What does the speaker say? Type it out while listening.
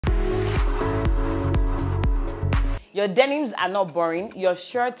Your denims are not boring. Your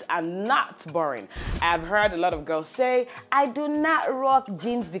shirts are not boring. I've heard a lot of girls say, I do not rock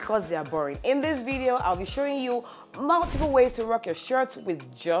jeans because they are boring. In this video, I'll be showing you multiple ways to rock your shirts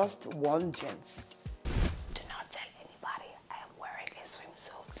with just one jeans. Do not tell anybody I am wearing a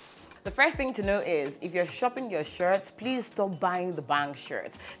swimsuit. The first thing to know is, if you're shopping your shirts, please stop buying the bang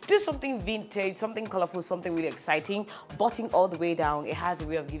shirts. Do something vintage, something colorful, something really exciting, button all the way down. It has a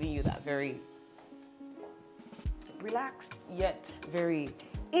way of giving you that very relaxed yet very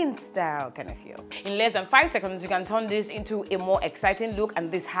in style kind of feel. In less than 5 seconds, you can turn this into a more exciting look,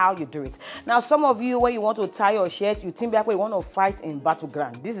 and this is how you do it. Now, some of you, when you want to tie your shirt, you think back when you want to fight in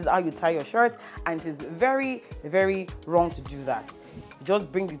battleground. This is how you tie your shirt, and it is very, very wrong to do that. You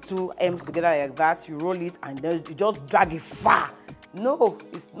just bring the two ends together like that, you roll it, and then you just drag it far. No,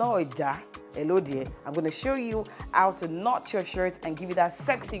 it's not a jar. Hello dear, I'm going to show you how to knot your shirt and give you that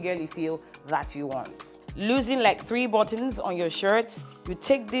sexy girly feel that you want. Losing like 3 buttons on your shirt, you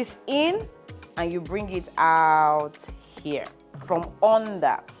take this in and you bring it out here from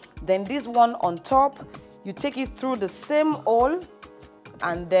under. Then this one on top, you take it through the same hole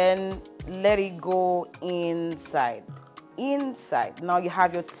and then let it go inside. Inside. Now you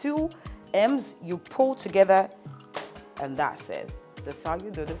have your 2 M's, you pull together, and that's it. That's how you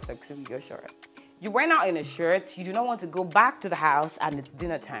do the sexy with your shirt. You went out in a shirt, you do not want to go back to the house and it's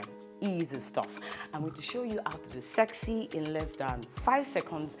dinner time. Easy stuff. I'm going to show you how to do sexy in less than 5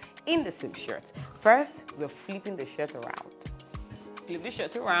 seconds in the same shirt. First, we're flipping the shirt around. Flip the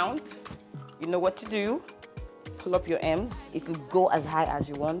shirt around. You know what to do. Pull up your M's. You could go as high as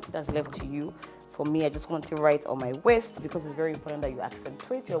you want. That's left to you. For me, I just want it right on my waist because it's very important that you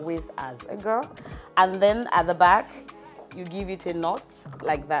accentuate your waist as a girl. And then at the back, you give it a knot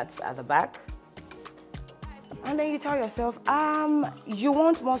like that at the back. And then you tell yourself, you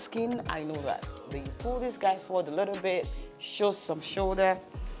want more skin, I know that. Then you pull this guy forward a little bit, show some shoulder,